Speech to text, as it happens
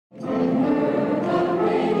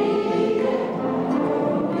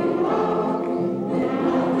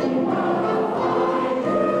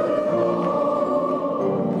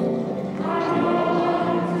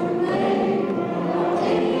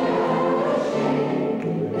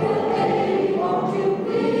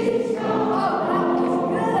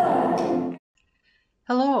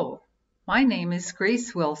My name is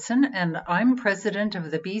Grace Wilson, and I'm president of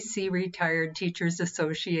the BC Retired Teachers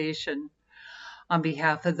Association. On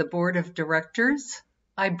behalf of the Board of Directors,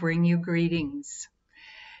 I bring you greetings.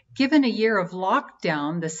 Given a year of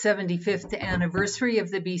lockdown, the 75th anniversary of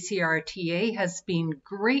the BCRTA has been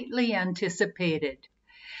greatly anticipated.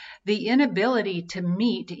 The inability to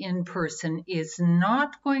meet in person is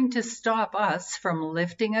not going to stop us from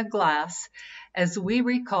lifting a glass as we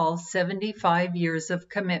recall 75 years of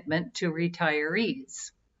commitment to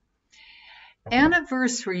retirees.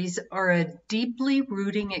 Anniversaries are a deeply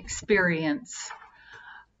rooting experience.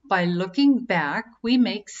 By looking back, we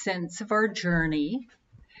make sense of our journey.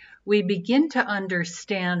 We begin to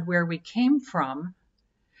understand where we came from.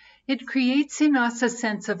 It creates in us a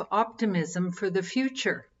sense of optimism for the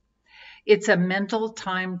future. It's a mental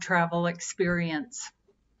time travel experience.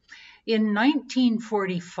 In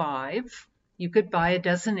 1945, you could buy a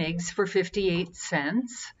dozen eggs for 58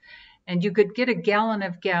 cents, and you could get a gallon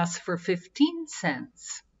of gas for 15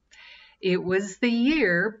 cents. It was the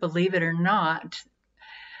year, believe it or not,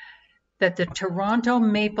 that the Toronto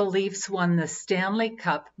Maple Leafs won the Stanley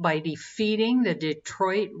Cup by defeating the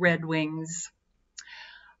Detroit Red Wings.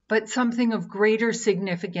 But something of greater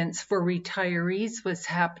significance for retirees was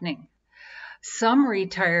happening. Some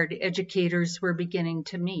retired educators were beginning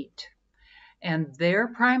to meet, and their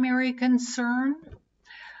primary concern,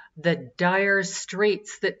 the dire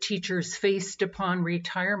straits that teachers faced upon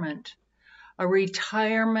retirement, a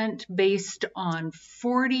retirement based on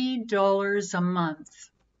 $40 a month.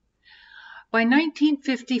 By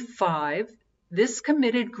 1955, this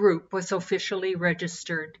committed group was officially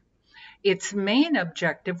registered. Its main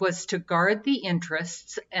objective was to guard the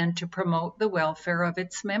interests and to promote the welfare of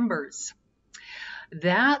its members.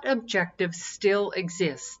 That objective still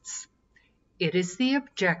exists. It is the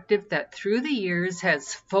objective that through the years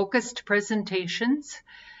has focused presentations,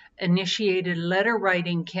 initiated letter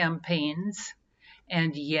writing campaigns,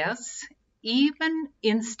 and yes, even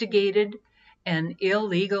instigated an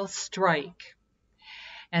illegal strike.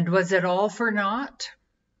 And was it all for naught?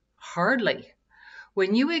 Hardly.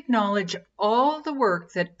 When you acknowledge all the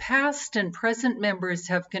work that past and present members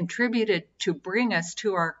have contributed to bring us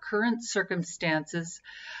to our current circumstances,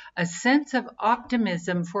 a sense of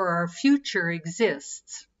optimism for our future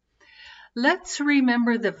exists. Let's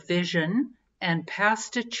remember the vision and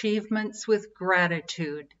past achievements with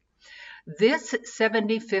gratitude. This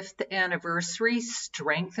 75th anniversary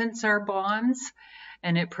strengthens our bonds,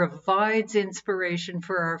 and it provides inspiration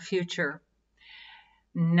for our future.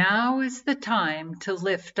 Now is the time to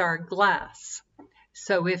lift our glass.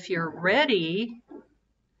 So if you're ready,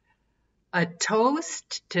 a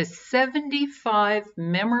toast to 75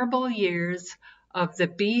 memorable years of the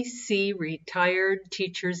BC Retired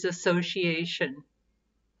Teachers Association.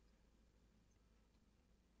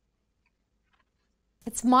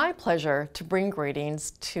 It's my pleasure to bring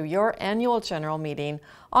greetings to your annual general meeting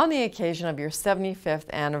on the occasion of your 75th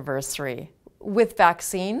anniversary. With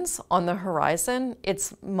vaccines on the horizon,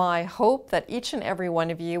 it's my hope that each and every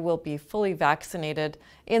one of you will be fully vaccinated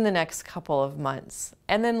in the next couple of months,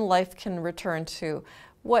 and then life can return to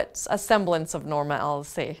what's a semblance of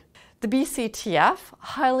normalcy. The BCTF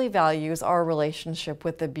highly values our relationship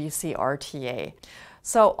with the BCRTA.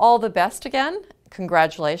 So all the best again.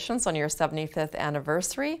 Congratulations on your 75th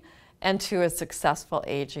anniversary and to a successful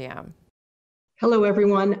AGM. Hello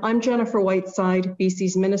everyone, I'm Jennifer Whiteside,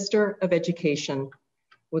 BC's Minister of Education.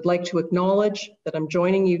 Would like to acknowledge that I'm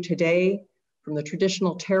joining you today from the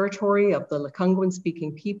traditional territory of the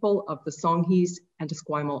Lekwungen-speaking people of the Songhees and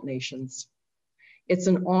Esquimalt nations. It's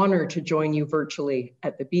an honor to join you virtually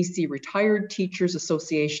at the BC Retired Teachers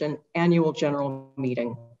Association Annual General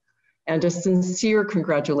Meeting. And a sincere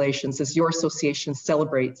congratulations as your association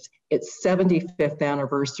celebrates its 75th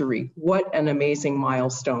anniversary. What an amazing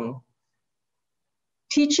milestone.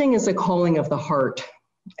 Teaching is a calling of the heart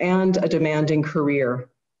and a demanding career.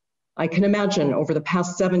 I can imagine over the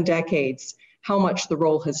past 7 decades how much the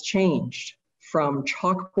role has changed, from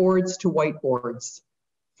chalkboards to whiteboards,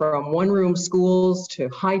 from one-room schools to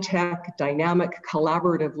high-tech, dynamic,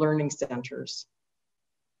 collaborative learning centers.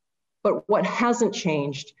 But what hasn't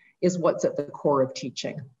changed is what's at the core of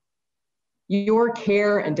teaching. Your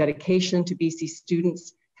care and dedication to BC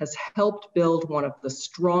students has helped build one of the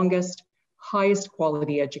strongest, highest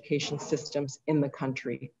quality education systems in the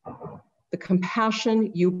country. The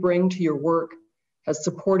compassion you bring to your work has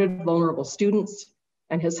supported vulnerable students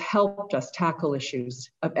and has helped us tackle issues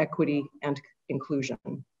of equity and inclusion.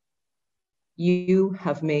 You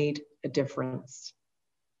have made a difference.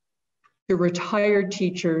 To retired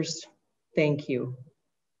teachers, thank you.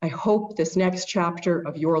 I hope this next chapter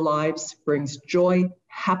of your lives brings joy,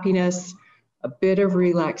 happiness, a bit of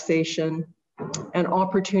relaxation, and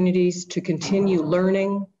opportunities to continue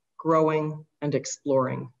learning, growing, and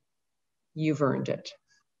exploring. You've earned it.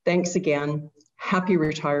 Thanks again, happy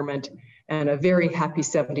retirement, and a very happy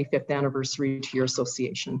 75th anniversary to your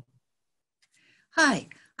association. Hi,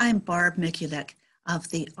 I'm Barb Mikulek of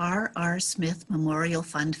the R.R. Smith Memorial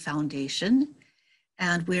Fund Foundation,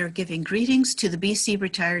 and we're giving greetings to the BC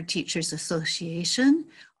Retired Teachers Association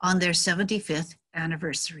on their 75th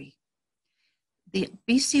anniversary. The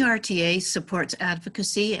BCRTA supports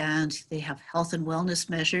advocacy, and they have health and wellness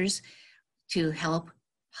measures to help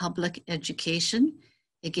public education.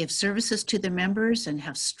 They give services to their members and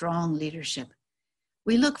have strong leadership.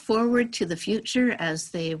 We look forward to the future as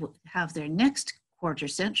they have their next quarter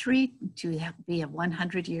century to be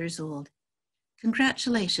 100 years old.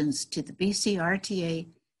 Congratulations to the BCRTA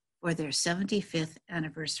for their 75th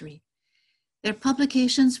anniversary. Their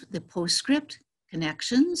publications, the postscript,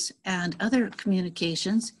 connections, and other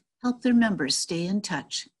communications help their members stay in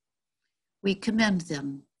touch. We commend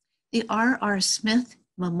them. The R.R. Smith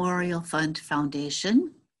Memorial Fund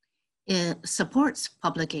Foundation supports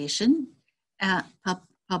publication,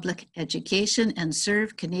 public education, and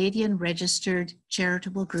serve Canadian registered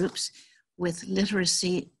charitable groups with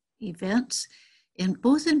literacy events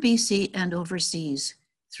both in BC and overseas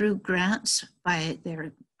through grants by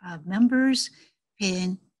their members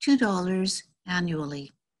paying $2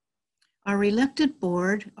 annually. Our elected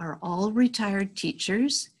board are all retired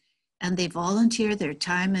teachers, and they volunteer their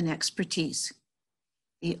time and expertise.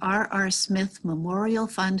 The R.R. Smith Memorial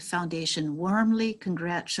Fund Foundation warmly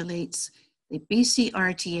congratulates the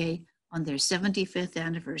BCRTA on their 75th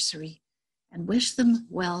anniversary and wish them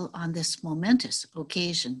well on this momentous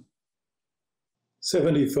occasion.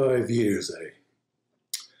 75 years, eh?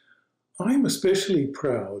 I'm especially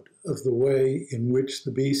proud of the way in which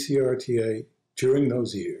the BCRTA, during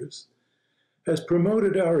those years, has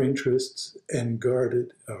promoted our interests and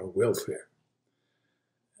guarded our welfare,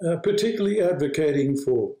 particularly advocating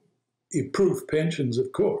for improved pensions,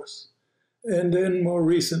 of course, and then more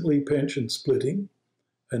recently pension splitting,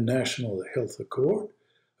 a national health accord,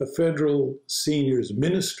 a federal seniors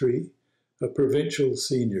ministry, a provincial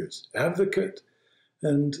seniors advocate,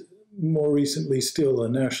 and more recently still a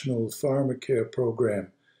national pharmacare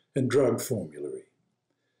program and drug formulary.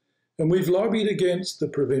 And we've lobbied against the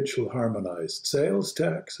provincial harmonized sales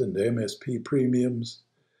tax and MSP premiums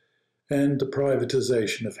and the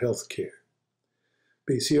privatization of healthcare.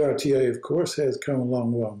 BCRTA, of course, has come a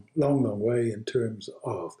long way in terms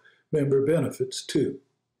of member benefits too.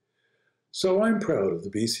 So I'm proud of the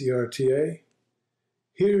BCRTA.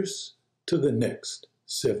 Here's to the next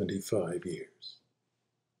 75 years.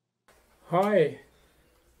 Hi,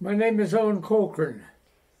 my name is Owen Corcoran.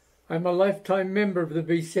 I'm a lifetime member of the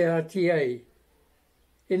BCRTA.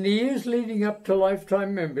 In the years leading up to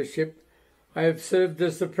lifetime membership, I have served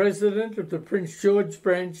as the president of the Prince George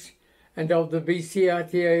branch and of the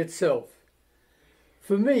BCRTA itself.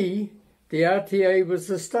 For me, the RTA was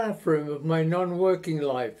the staff room of my non-working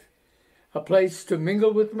life, a place to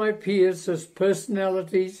mingle with my peers as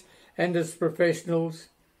personalities and as professionals,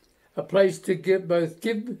 a place to both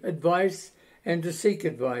give advice and to seek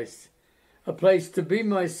advice, a place to be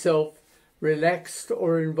myself, relaxed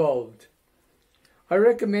or involved. I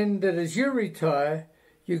recommend that as you retire,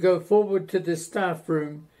 you go forward to the staff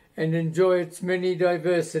room and enjoy its many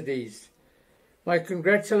diversities. My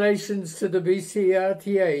congratulations to the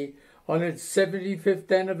BCRTA on its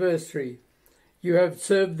 75th anniversary. You have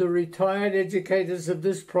served the retired educators of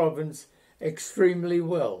this province extremely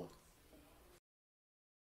well.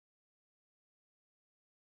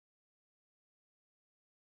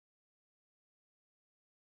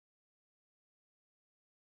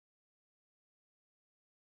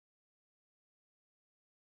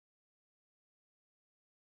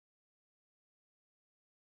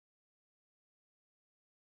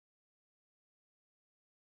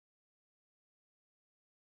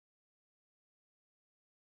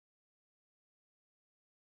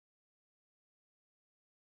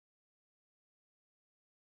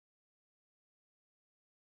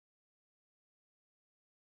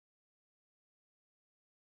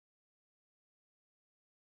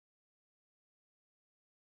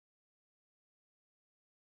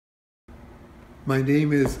 My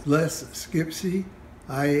name is Les Skipsey.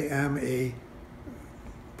 I am a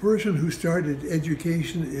person who started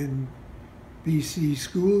education in BC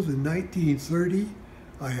schools in 1930.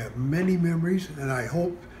 I have many memories, and I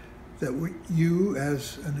hope that you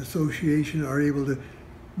as an association are able to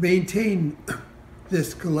maintain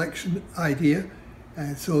this collection idea,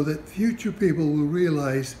 and so that future people will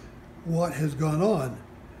realize what has gone on.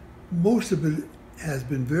 Most of it has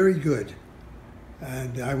been very good.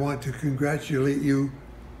 And I want to congratulate you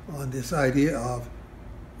on this idea of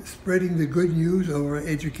spreading the good news of our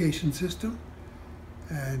education system.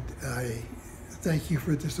 And I thank you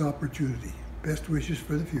for this opportunity. Best wishes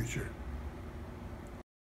for the future.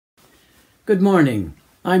 Good morning.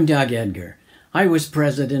 I'm Doug Edgar. I was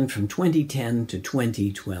president from 2010 to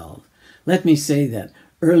 2012. Let me say that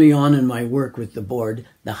early on in my work with the board,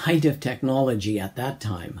 the height of technology at that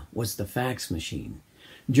time was the fax machine.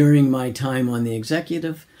 During my time on the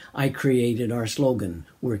executive, I created our slogan,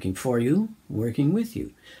 working for you, working with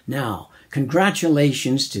you. Now,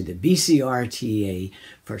 congratulations to the BCRTA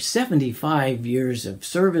for 75 years of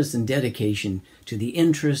service and dedication to the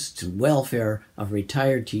interests and welfare of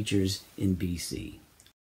retired teachers in BC.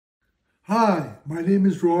 Hi, my name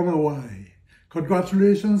is Ron Awai.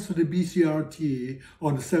 Congratulations to the BCRTA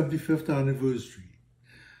on the 75th anniversary.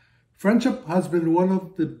 Friendship has been one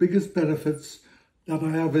of the biggest benefits that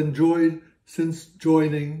I have enjoyed since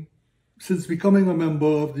becoming a member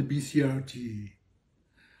of the BCRTA.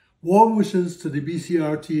 Warm wishes to the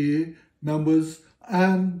BCRTA members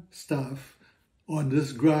and staff on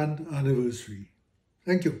this grand anniversary.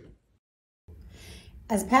 Thank you.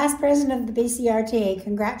 As past president of the BCRTA,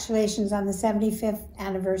 congratulations on the 75th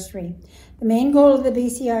anniversary. The main goal of the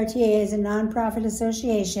BCRTA as a nonprofit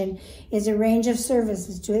association is a range of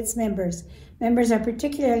services to its members. Members are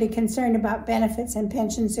particularly concerned about benefits and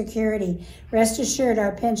pension security. Rest assured,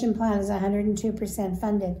 our pension plan is 102%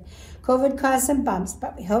 funded. COVID caused some bumps,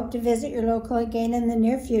 but we hope to visit your local again in the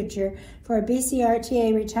near future for a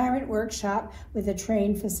BCRTA retirement workshop with a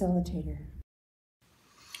trained facilitator.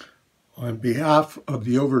 On behalf of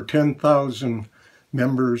the over 10,000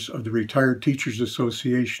 members of the Retired Teachers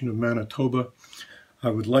Association of Manitoba,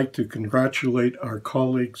 I would like to congratulate our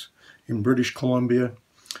colleagues in British Columbia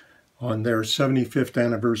on their 75th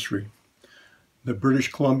anniversary. The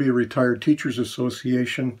British Columbia Retired Teachers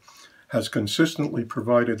Association has consistently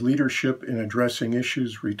provided leadership in addressing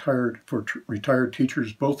issues for retired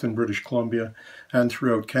teachers both in British Columbia and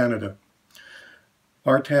throughout Canada.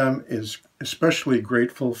 RTAM is especially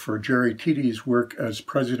grateful for Jerry Teedy's work as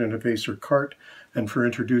president of Acer CART and for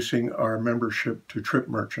introducing our membership to Trip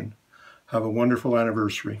Merchant. Have a wonderful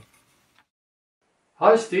anniversary.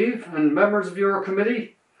 Hi Steve and members of your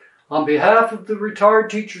committee. On behalf of the Retired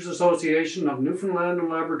Teachers Association of Newfoundland and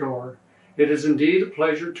Labrador, it is indeed a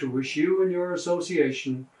pleasure to wish you and your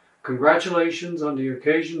association congratulations on the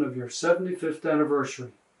occasion of your 75th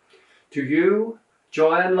anniversary. To you,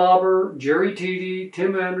 Joanne Lauber, Jerry Teedy,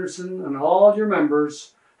 Tim Anderson, and all your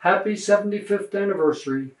members, happy 75th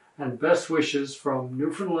anniversary and best wishes from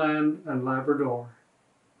Newfoundland and Labrador.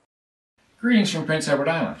 Greetings from Prince Edward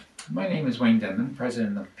Island. My name is Wayne Denman,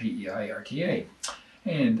 president of PEI-RTA.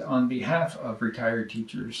 And on behalf of retired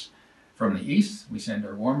teachers from the East, we send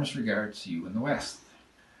our warmest regards to you in the West.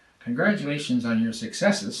 Congratulations on your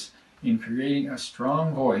successes in creating a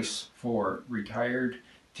strong voice for retired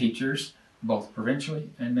teachers, both provincially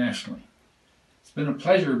and nationally. It's been a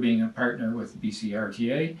pleasure being a partner with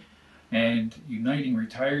BCRTA and uniting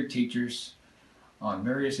retired teachers on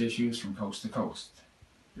various issues from coast to coast.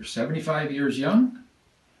 You're 75 years young,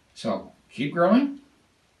 so keep growing,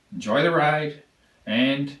 enjoy the ride,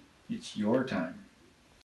 and it's your time.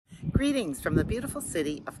 Greetings from the beautiful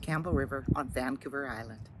city of Campbell River on Vancouver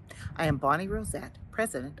Island. I am Bonnie Rosette,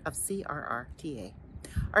 president of CRRTA.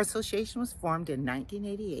 Our association was formed in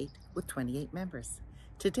 1988 with 28 members.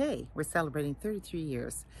 Today, we're celebrating 33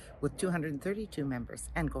 years with 232 members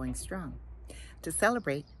and going strong. To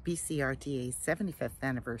celebrate BCRTA's 75th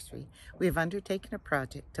anniversary, we have undertaken a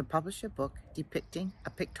project to publish a book depicting a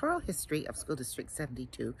pictorial history of School District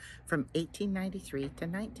 72 from 1893 to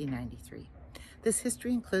 1993. This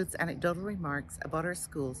history includes anecdotal remarks about our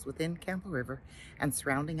schools within Campbell River and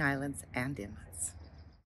surrounding islands and inlets.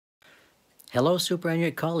 Hello,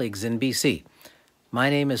 superannuated colleagues in BC. My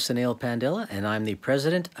name is Sunil Pandila, and I'm the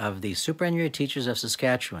president of the Superannuated Teachers of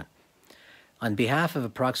Saskatchewan. On behalf of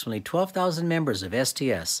approximately 12,000 members of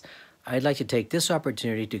STS, I'd like to take this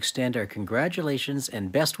opportunity to extend our congratulations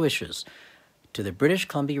and best wishes to the British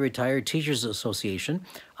Columbia Retired Teachers Association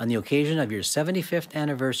on the occasion of your 75th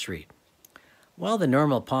anniversary. While the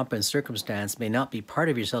normal pomp and circumstance may not be part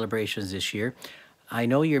of your celebrations this year, I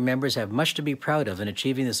know your members have much to be proud of in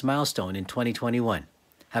achieving this milestone in 2021.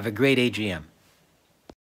 Have a great AGM.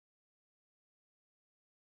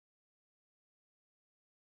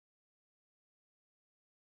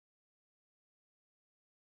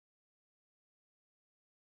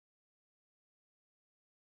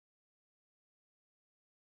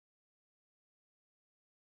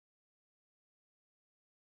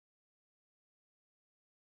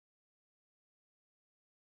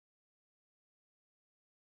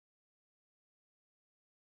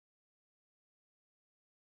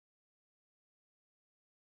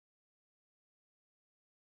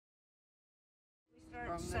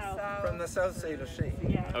 From the south side of she.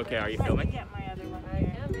 Yeah. Okay, are you filming? Get my other one. I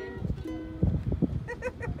am in.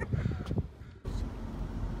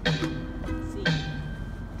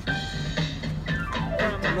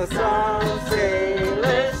 From the South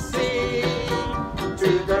Sailor Sea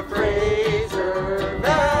to the Fraser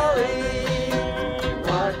Valley,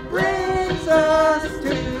 what brings us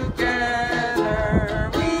together?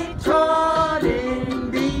 We trod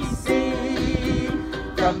in BC,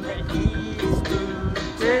 from the east to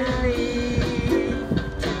Lee,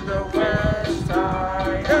 to the west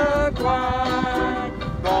side of Guam.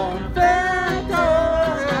 Bon Vento,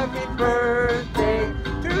 happy birthday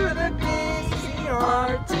to the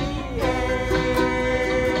BCRTA.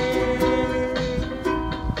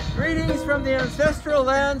 Greetings from the ancestral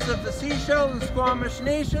lands of the Seychelles and Squamish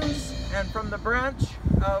nations and from the branch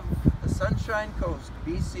of the Sunshine Coast,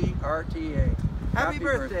 BCRTA. Happy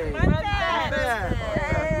birthday! Bon Vent!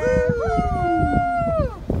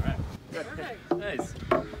 Nice.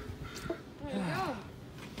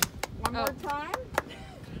 One more time?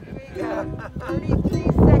 Yeah.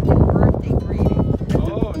 33-second birthday greeting.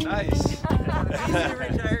 Oh, nice. BC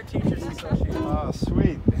Retired Teachers Association. Oh,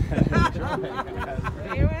 sweet.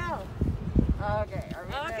 Very well. Okay, are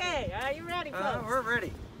we ready? Okay, are you ready, folks? We're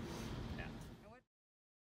ready.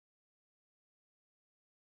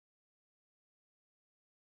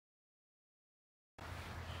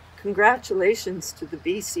 Congratulations to the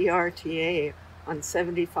BCRTA on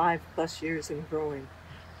 75 plus years and growing.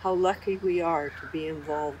 How lucky we are to be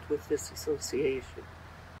involved with this association.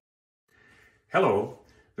 Hello,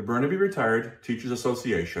 the Burnaby Retired Teachers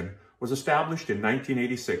Association was established in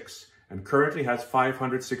 1986 and currently has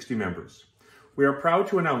 560 members. We are proud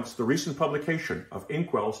to announce the recent publication of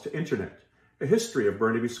Inkwells to Internet, a history of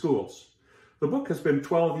Burnaby schools. The book has been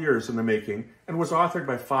 12 years in the making and was authored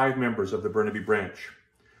by 5 members of the Burnaby branch.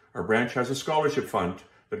 Our branch has a scholarship fund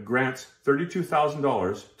that grants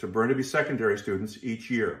 $32,000 to Burnaby secondary students each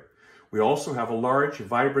year. We also have a large,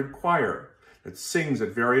 vibrant choir that sings at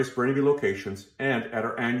various Burnaby locations and at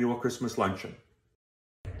our annual Christmas luncheon.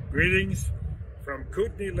 Greetings from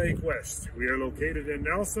Kootenay Lake West. We are located in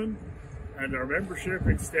Nelson, and our membership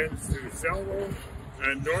extends to Selwyn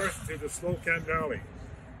and north to the Slocan Valley.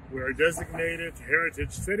 We are designated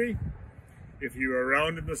Heritage City. If you are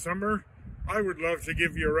around in the summer, I would love to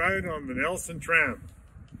give you a ride on the Nelson tram.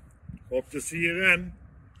 Hope to see you then.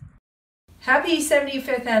 Happy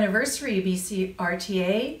 75th anniversary,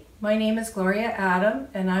 BCRTA. My name is Gloria Adam,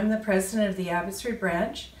 and I'm the president of the Abbotsford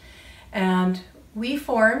branch. And we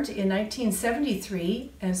formed in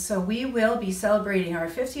 1973, and so we will be celebrating our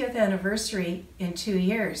 50th anniversary in 2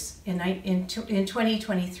 years, in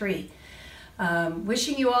 2023.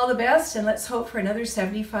 Wishing you all the best, and let's hope for another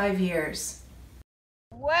 75 years.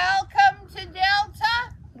 Welcome to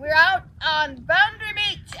Delta. We're out on Boundary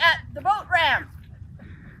Beach at the boat ramp.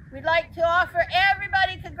 We'd like to offer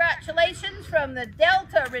everybody congratulations from the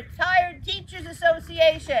Delta Retired Teachers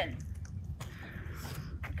Association.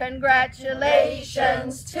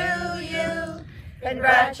 Congratulations to you.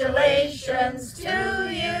 Congratulations to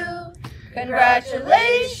you.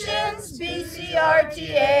 Congratulations,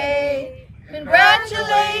 BCRTA.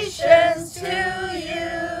 Congratulations to you.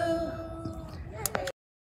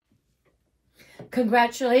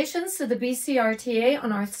 Congratulations to the BCRTA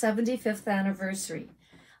on our 75th anniversary.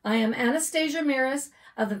 I am Anastasia Miras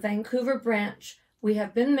of the Vancouver branch. We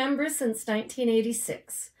have been members since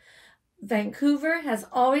 1986. Vancouver has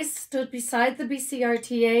always stood beside the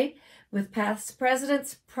BCRTA with past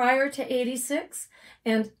presidents prior to 86,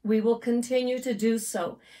 and we will continue to do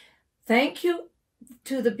so. Thank you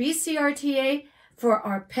to the BCRTA for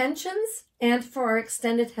our pensions and for our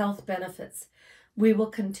extended health benefits. We will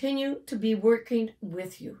continue to be working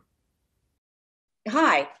with you.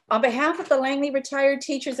 Hi, on behalf of the Langley Retired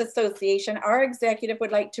Teachers Association, our executive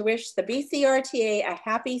would like to wish the BCRTA a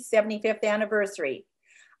happy 75th anniversary.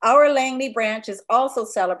 Our Langley branch is also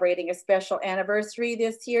celebrating a special anniversary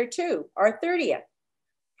this year too, our 30th.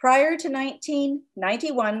 Prior to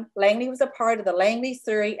 1991, Langley was a part of the Langley,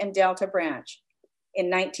 Surrey, and Delta branch. In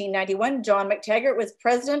 1991, John McTaggart was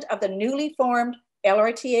president of the newly formed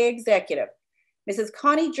LRTA executive. Mrs.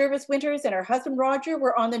 Connie Jervis-Winters and her husband Roger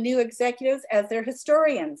were on the new executives as their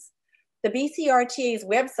historians. The BCRTA's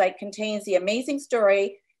website contains the amazing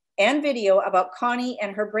story and video about Connie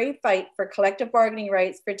and her brave fight for collective bargaining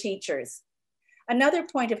rights for teachers. Another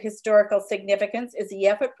point of historical significance is the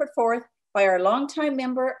effort put forth by our longtime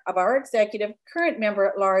member of our executive, current member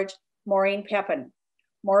at large, Maureen Pepin.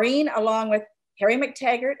 Maureen, along with Harry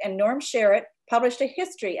McTaggart and Norm Sherritt, published a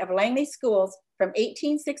history of Langley schools from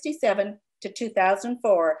 1867 to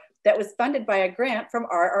 2004 that was funded by a grant from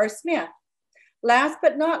R.R. Smith. Last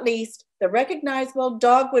but not least, the recognizable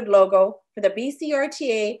dogwood logo for the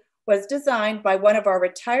BCRTA was designed by one of our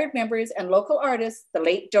retired members and local artists, the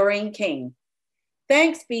late Doreen King.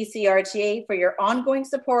 Thanks, BCRTA, for your ongoing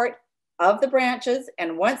support of the branches,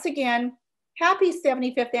 and once again, happy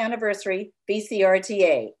 75th anniversary,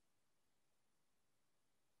 BCRTA.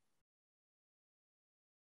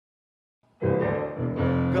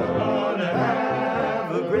 Gonna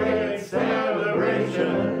have a great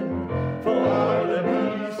celebration for the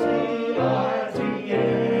BCRTA.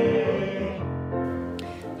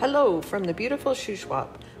 Hello from the beautiful Shuswap.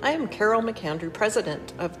 I am Carol McAndrew,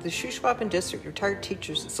 President of the Shuswap and District Retired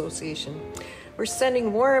Teachers Association. We're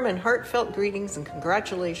sending warm and heartfelt greetings and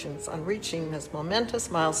congratulations on reaching this momentous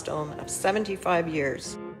milestone of 75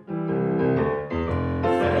 years.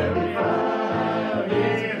 75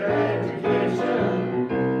 years of education,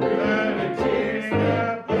 we're gonna cheer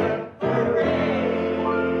up the parade.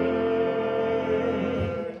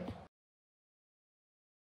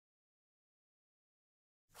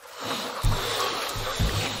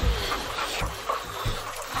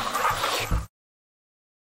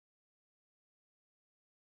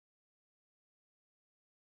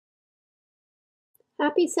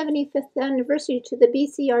 Happy 75th anniversary to the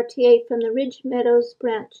BCRTA from the Ridge Meadows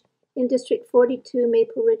branch in District 42,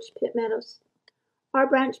 Maple Ridge Pit Meadows. Our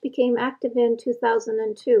branch became active in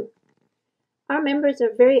 2002. Our members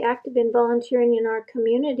are very active in volunteering in our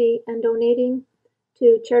community and donating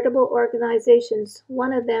to charitable organizations,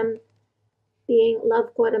 one of them being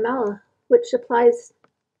Love Guatemala, which supplies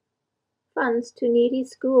funds to needy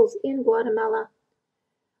schools in Guatemala.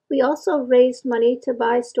 We also raised money to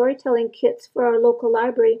buy storytelling kits for our local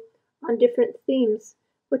library on different themes,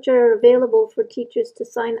 which are available for teachers to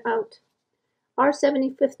sign out. Our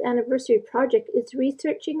 75th anniversary project is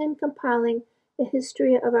researching and compiling the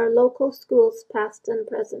history of our local schools, past and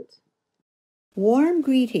present. Warm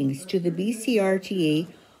greetings to the BCRTA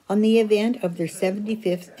on the event of their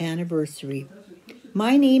 75th anniversary.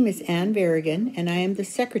 My name is Ann Verrigan, and I am the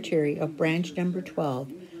Secretary of Branch Number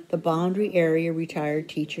 12, the Boundary Area Retired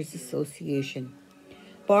Teachers Association.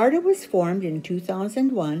 BARTA was formed in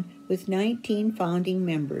 2001 with 19 founding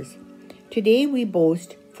members. Today we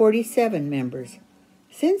boast 47 members.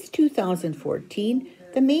 Since 2014,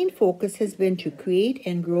 the main focus has been to create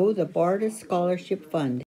and grow the BARTA Scholarship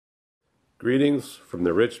Fund. Greetings from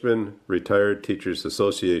the Richmond Retired Teachers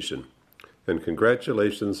Association, and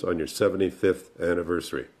congratulations on your 75th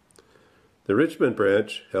anniversary. The Richmond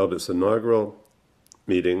branch held its inaugural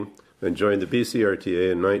meeting and joined the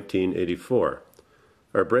BCRTA in 1984.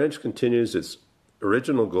 Our branch continues its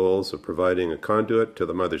original goals of providing a conduit to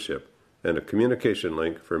the mothership and a communication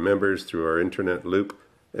link for members through our internet loop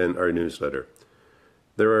and our newsletter.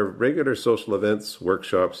 There are regular social events,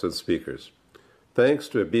 workshops, and speakers. Thanks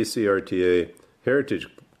to a BCRTA Heritage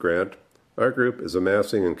Grant, our group is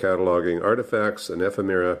amassing and cataloging artifacts and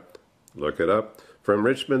ephemera, look it up, from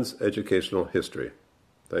Richmond's educational history.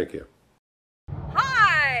 Thank you.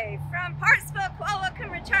 Hi, from Partsville, Qualicum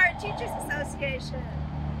Retired Teachers Association.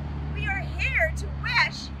 We are here to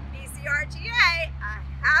wish BCRTA a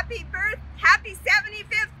happy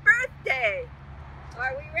 75th birthday.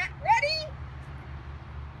 Are we ready?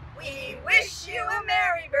 We wish you a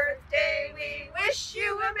merry birthday. We wish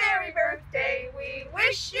you a merry birthday. We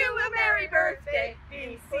wish you a merry birthday.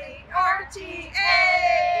 BCRTA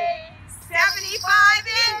 75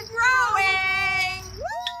 and growing.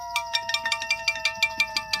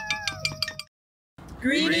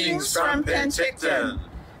 Greetings from Penticton.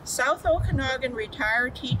 South Okanagan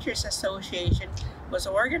Retired Teachers Association was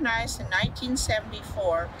organized in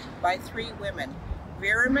 1974 by 3 women,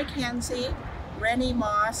 Vera McKenzie, Rennie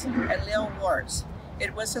Moss, and Lil Wartz.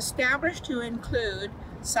 It was established to include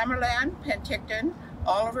Summerland, Penticton,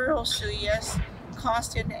 Oliver Osuyas,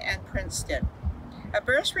 Costin, and Princeton. A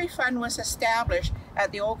bursary fund was established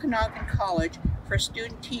at the Okanagan College for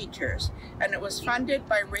student teachers, and it was funded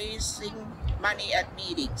by raising money at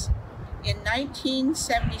meetings. In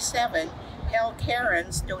 1977, Hal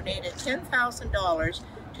Cairns donated $10,000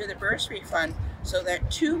 to the bursary fund so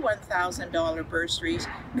that 2 $1,000 bursaries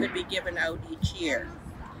could be given out each year.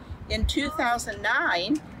 In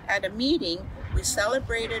 2009, at a meeting, we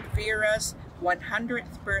celebrated Vera's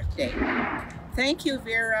 100th birthday. Thank you,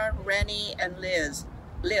 Vera, Rennie, and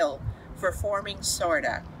Lil, for forming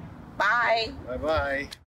SORTA. Bye. Bye-bye.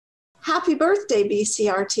 Happy birthday,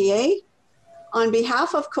 BCRTA. On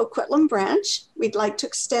behalf of Coquitlam Branch, we'd like to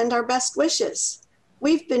extend our best wishes.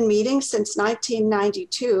 We've been meeting since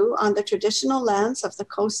 1992 on the traditional lands of the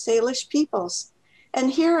Coast Salish peoples. And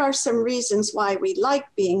here are some reasons why we like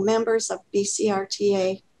being members of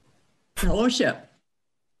BCRTA. Fellowship.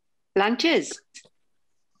 Lunches.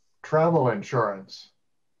 travel insurance,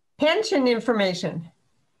 pension information,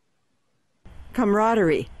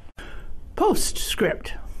 camaraderie,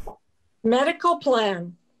 postscript, medical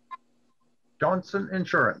plan, Johnson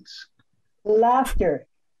Insurance, laughter.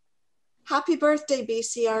 Happy birthday,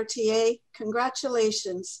 BCRTA.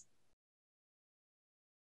 Congratulations.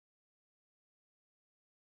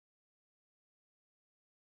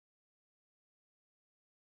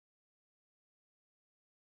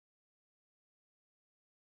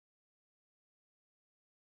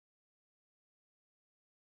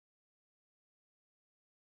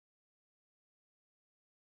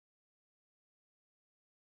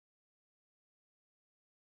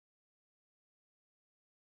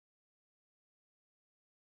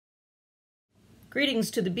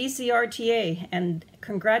 Greetings to the BCRTA and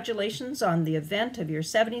congratulations on the event of your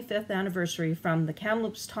 75th anniversary from the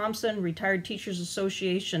Kamloops Thompson Retired Teachers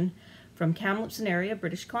Association from Kamloops and area,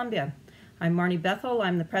 British Columbia. I'm Marnie Bethel.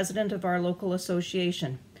 I'm the president of our local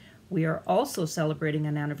association. We are also celebrating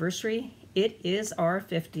an anniversary. It is our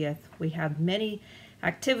 50th. We have many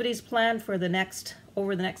activities planned for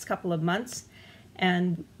over the next couple of months,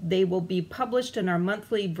 and they will be published in our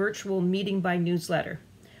monthly virtual meeting by newsletter.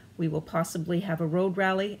 We will possibly have a road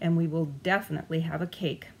rally, and we will definitely have a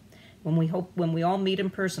cake when we all meet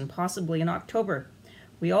in person, possibly in October.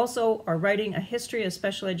 We also are writing a history of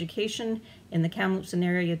special education in the Kamloops and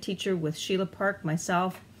area teacher with Sheila Park,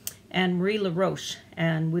 myself, and Marie LaRoche,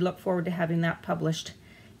 and we look forward to having that published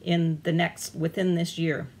within this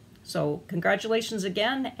year. So congratulations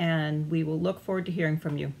again, and we will look forward to hearing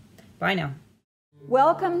from you. Bye now.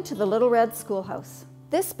 Welcome to the Little Red Schoolhouse.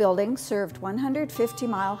 This building served 150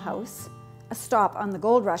 Mile House, a stop on the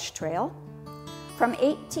Gold Rush Trail, from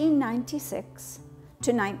 1896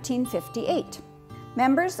 to 1958.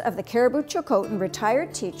 Members of the Caribou-Chilcotin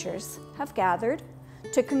Retired Teachers have gathered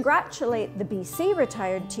to congratulate the BC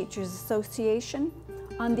Retired Teachers Association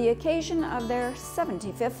on the occasion of their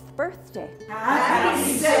 75th birthday.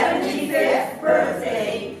 Happy 75th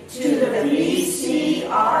birthday to the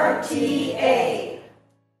BCRTA.